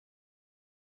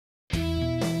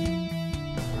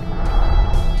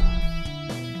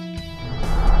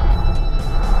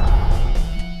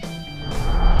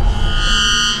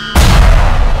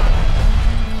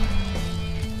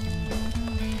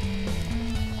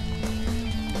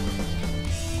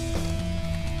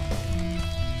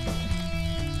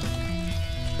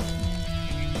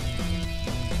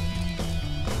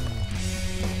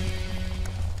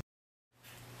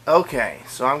Okay,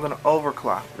 so I'm going to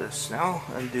overclock this now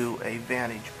and do a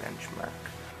Vantage benchmark.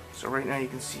 So right now you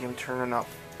can see I'm turning up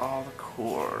all the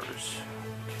cores.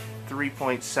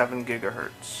 3.7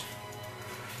 gigahertz.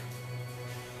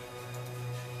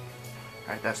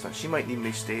 Alright, that's done. She might need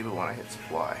me stable when I hit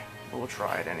supply, but we'll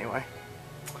try it anyway.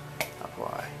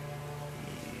 Apply.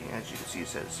 As you can see, it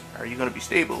says, "Are you going to be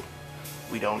stable?"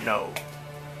 We don't know.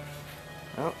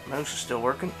 Oh, mouse is still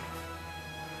working.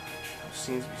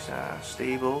 Seems to be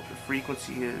stable. The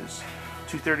frequency is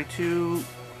 232,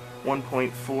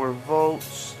 1.4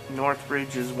 volts.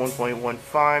 Northbridge is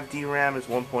 1.15. DRAM is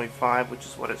 1.5, which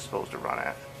is what it's supposed to run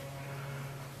at.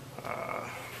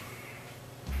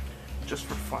 Just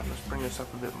for fun, let's bring this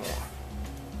up a bit more.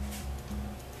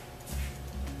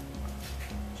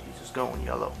 Jesus, going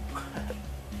yellow.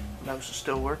 Mouse is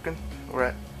still working. We're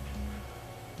at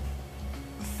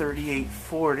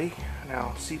 3840.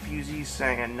 Now CPU Z is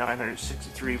saying at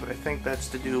 963, but I think that's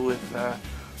to do with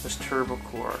this turbo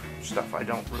core stuff I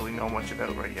don't really know much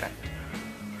about right yet.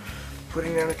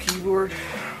 Putting down a keyboard.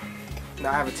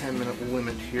 Now I have a 10-minute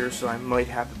limit here, so I might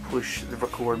have to push the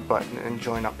record button and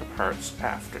join up the parts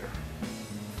after.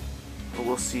 But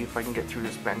we'll see if I can get through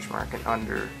this benchmark in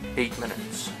under 8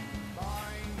 minutes.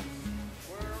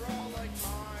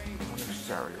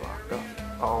 Sorry, locked up.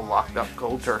 Oh, locked up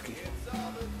cold turkey.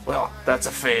 Well, that's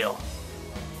a fail.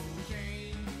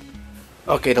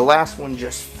 Okay, the last one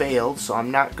just failed, so I'm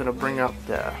not going to bring up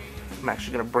the... I'm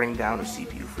actually going to bring down the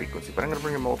CPU frequency, but I'm going to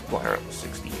bring a multiplier up to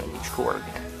 16 on each core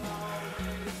again.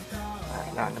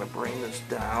 Alright, now I'm going to bring this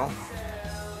down.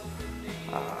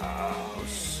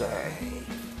 Let's say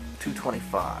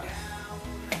 225.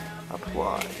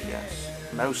 Apply, yes.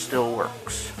 Mouse still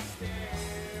works.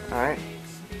 Alright,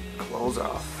 close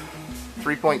off.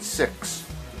 3.6.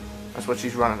 That's what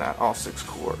she's running at, all 6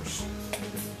 cores.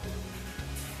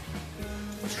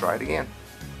 Let's try it again.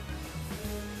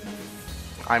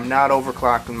 I'm not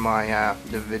overclocking my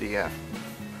NVIDIA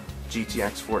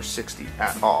GTX 460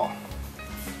 at all.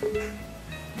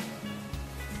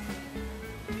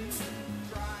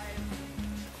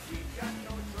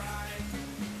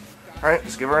 Alright,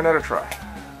 let's give her another try.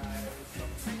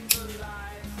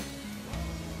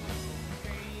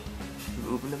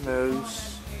 Moving the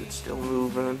mouse, it's still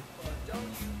moving.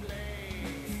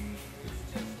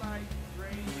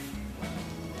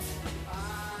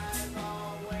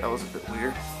 That was a bit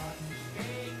weird.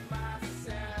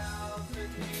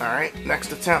 Alright,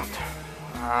 next attempt.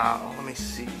 Let me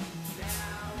see.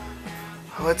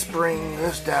 Let's bring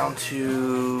this down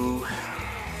to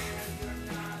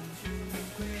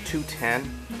 210.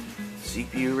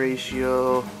 CPU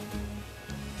ratio.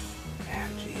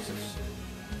 Man, Jesus.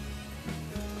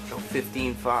 Go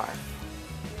 15.5.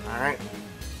 Alright.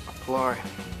 Apply.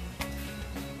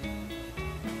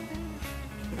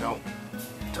 No.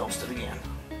 Toast it again.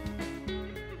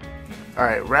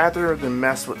 Alright, rather than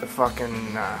mess with the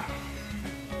fucking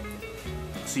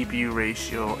CPU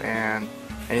ratio and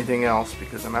anything else,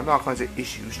 because I'm having all kinds of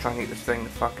issues trying to get this thing to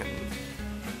fucking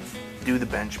do the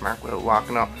benchmark without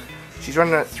locking up. She's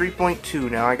running at 3.2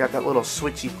 now. I got that little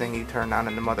switchy thingy turned on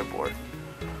in the motherboard.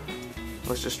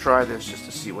 Let's just try this just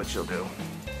to see what she'll do.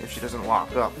 If she doesn't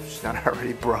lock up, if she's not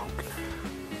already broke.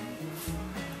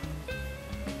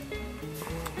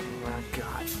 Oh,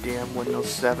 God damn Windows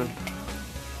 7.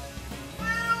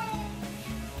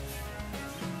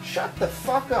 Shut the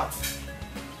fuck up.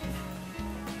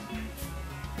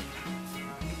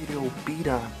 Give you the old beat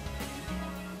on.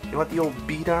 You want the old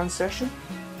beat on session?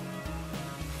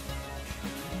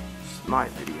 It's my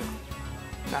video,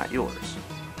 not yours.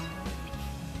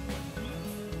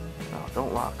 No,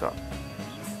 don't lock up.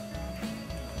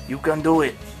 You can do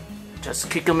it. Just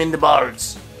kick them in the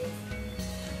bars.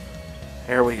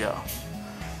 There we go.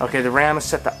 Okay, the RAM is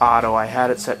set to auto. I had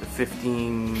it set to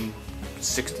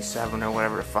 1567 or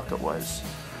whatever the fuck it was.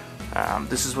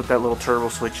 This is with that little turbo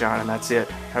switch on, and that's it.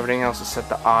 Everything else is set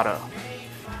to auto.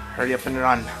 Hurry up and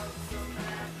run.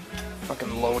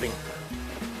 Fucking loading.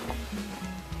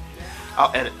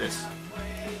 I'll edit this.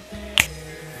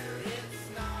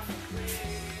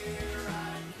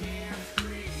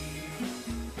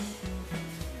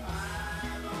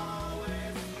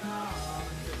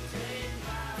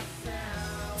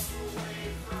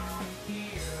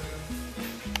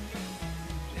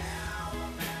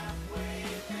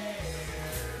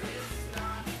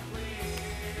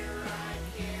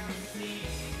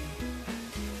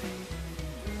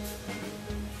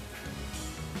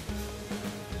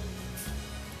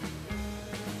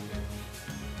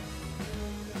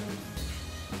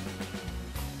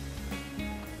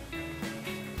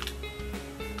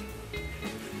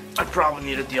 I probably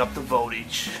needed to up the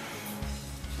voltage.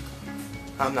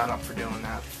 I'm not up for doing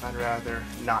that. I'd rather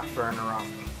not burn her up.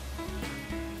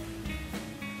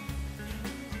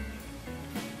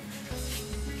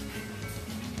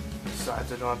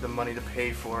 Besides, I don't have the money to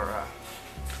pay for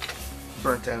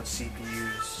burnt out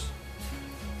CPUs.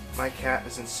 My cat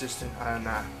is insistent on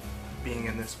being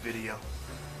in this video.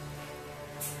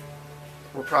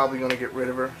 We're probably going to get rid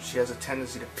of her. She has a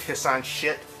tendency to piss on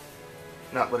shit.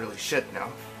 Not literally shit,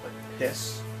 no. But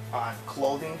piss on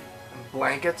clothing and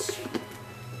blankets.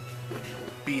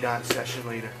 Beat on session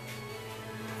later.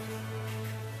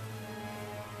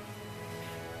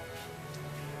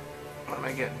 What am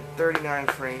I getting? 39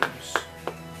 frames.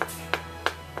 I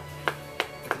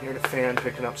can hear the fan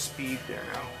picking up speed there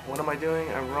now. What am I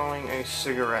doing? I'm rolling a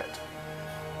cigarette.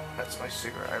 That's my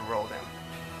cigarette I rolled in.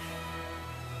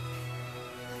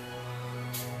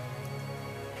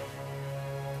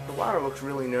 The water looks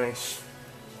really nice.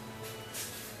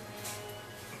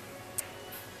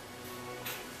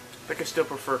 I think I still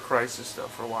prefer Crisis though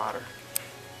for water.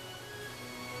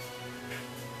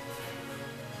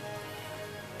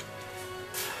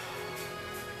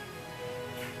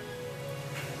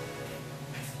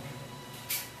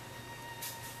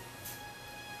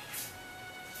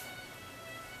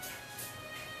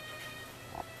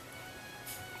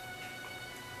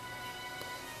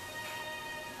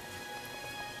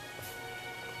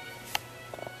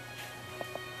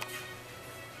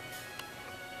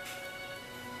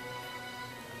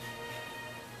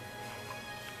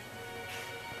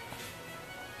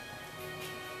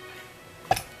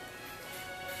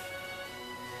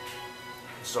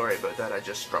 Sorry about that, I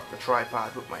just struck the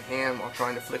tripod with my hand while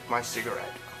trying to flick my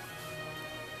cigarette.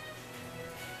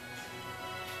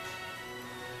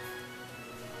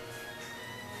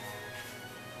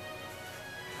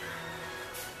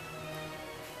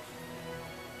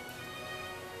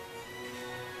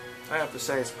 I have to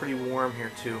say it's pretty warm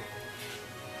here too.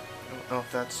 I don't know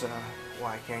if that's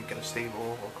why I can't get a stable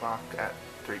oval clock at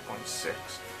 3.6.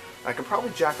 I could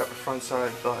probably jack up the front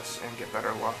side bus and get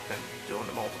better luck than doing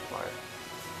the multiplier.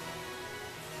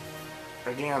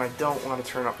 Again, I don't want to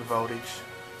turn up the voltage.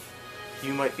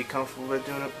 You might be comfortable with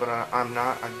doing it, but I'm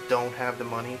not. I don't have the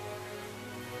money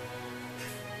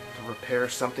to repair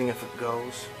something if it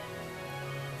goes.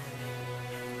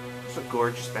 It's a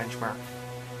gorgeous benchmark.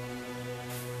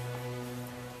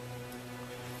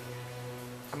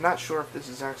 I'm not sure if this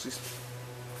is actually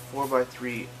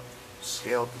 4x3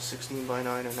 scaled to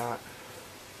 16:9 or not.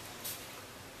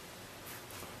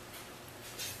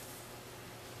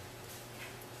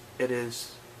 It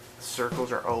is. The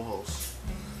circles are ovals.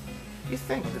 You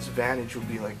think this Vantage would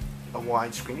be like a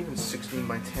widescreen, even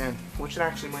 16:10, which it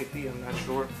actually might be, I'm not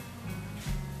sure.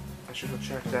 I should go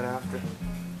check that after.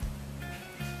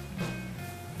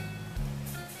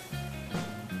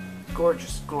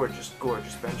 Gorgeous, gorgeous,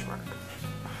 gorgeous benchmark.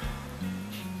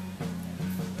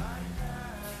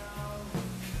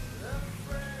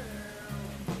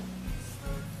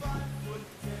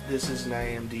 This is an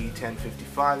AMD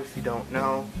 1055 if you don't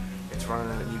know. It's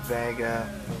running a Vega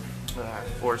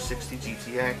 460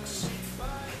 GTX,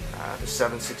 the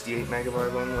 768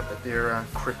 megabyte one with their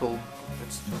crippled,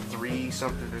 it's 3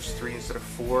 something, there's 3 instead of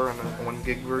 4 on the 1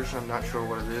 gig version, I'm not sure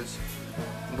what it is.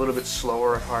 A little bit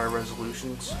slower at higher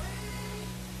resolutions.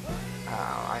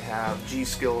 I have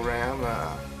G-Skill RAM,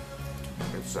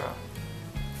 it's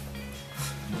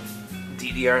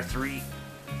DDR3.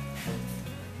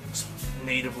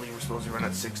 Natively we're supposed to run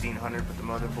at 1600, but the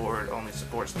motherboard only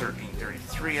supports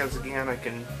 1333. As again, I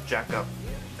can jack up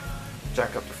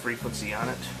the frequency on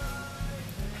it.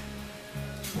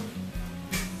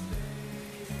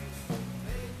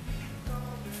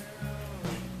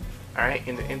 Alright,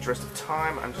 in the interest of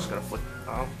time, I'm just gonna flip.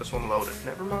 Oh, this one loaded.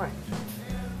 Never mind.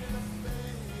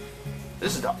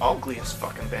 This is the ugliest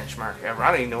fucking benchmark ever. I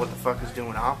don't even know what the fuck is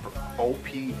doing.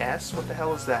 OPS? What the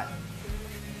hell is that?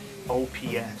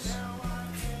 OPS.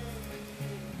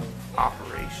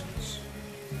 Operations.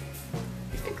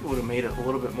 You think it would have made it a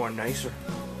little bit more nicer?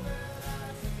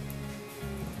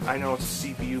 I know it's a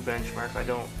CPU benchmark. I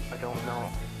don't know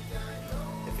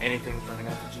if anything's running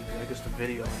off the GPU. I guess the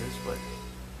video is, but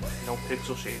no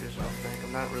pixel shaders. I don't think.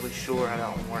 I'm not really sure how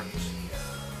that one works.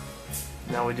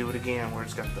 Now we do it again, where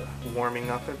it's got the warming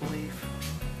up, I believe.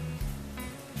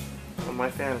 Well, my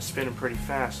fan is spinning pretty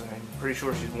fast, and I'm pretty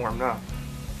sure she's warmed up.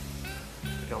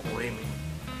 If you don't believe me,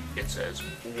 it says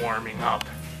warming up.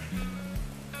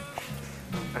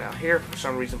 Now here, for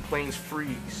some reason, planes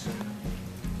freeze.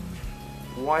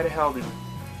 Why the hell do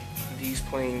these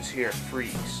planes here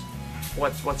freeze?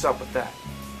 What's up with that?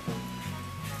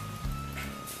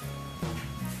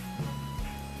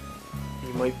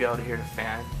 You might be able to hear the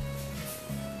fan.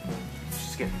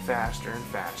 She's getting faster and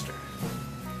faster.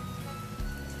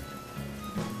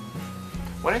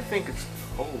 What I think it's...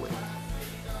 holy...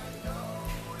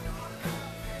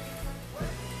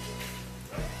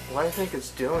 What I think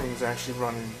it's doing is actually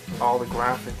running all the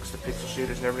graphics, the pixel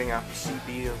shaders and everything off the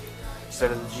CPU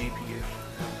instead of the GPU.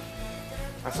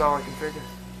 That's all I can figure.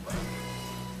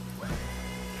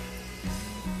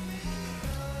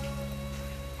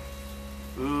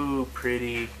 Ooh,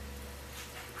 pretty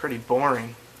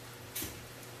boring.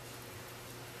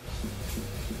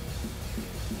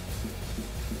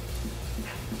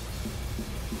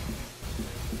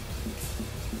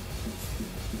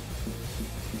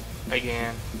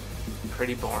 Again,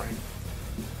 pretty boring.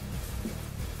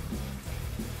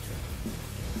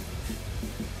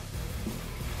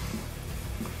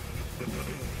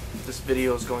 This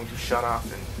video is going to shut off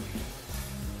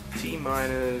in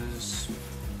T-minus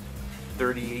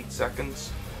 38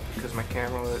 seconds because my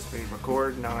camera lets me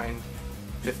record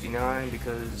 9:59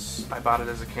 because I bought it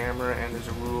as a camera and there's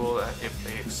a rule that if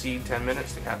they exceed 10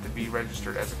 minutes they have to be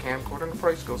registered as a camcorder and the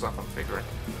price goes up, I'm figuring.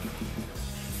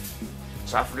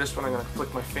 So after this one I'm going to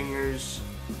click my fingers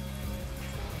and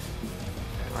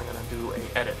I'm going to do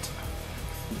a edit.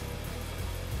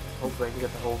 Hopefully I can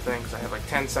get the whole thing because I have like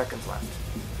 10 seconds left.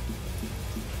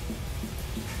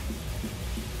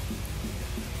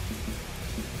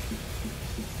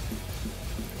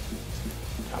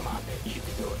 Come on, bitch, you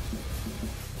can do it.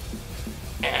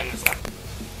 And it's done.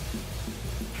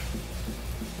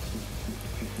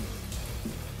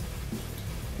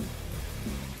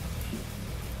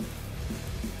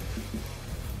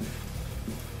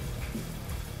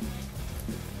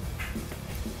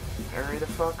 Hurry the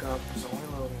fuck up. There's only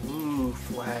loading. Ooh,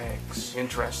 flags.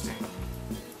 Interesting.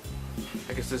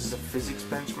 I guess this is a physics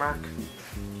benchmark.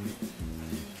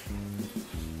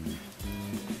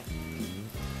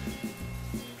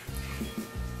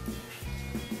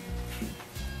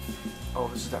 Oh,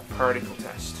 this is that particle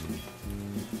test.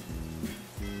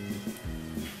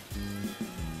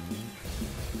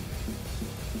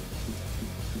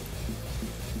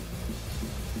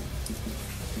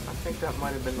 I think that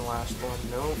might have been the last one.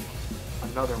 Nope.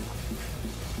 Another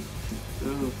one.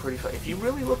 Ooh, pretty fun. If you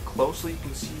really look closely, you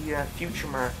can see future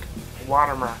mark,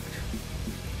 watermarked,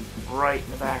 right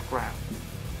in the background.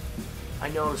 I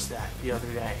noticed that the other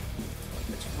day.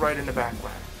 It's right in the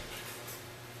background.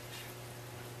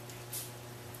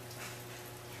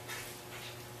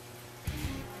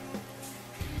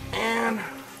 And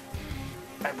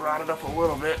I brought it up a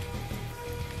little bit.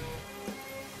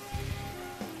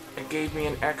 It gave me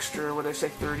an extra, what did I say,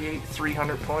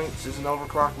 300 points. Is an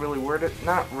overclock really worth it?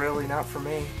 Not really, not for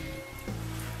me.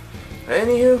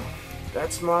 Anywho,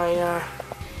 that's my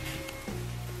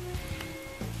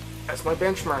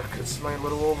benchmark. This is my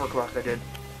little overclock I did.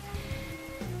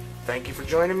 Thank you for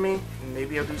joining me, and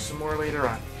maybe I'll do some more later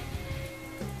on.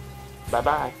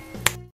 Bye-bye.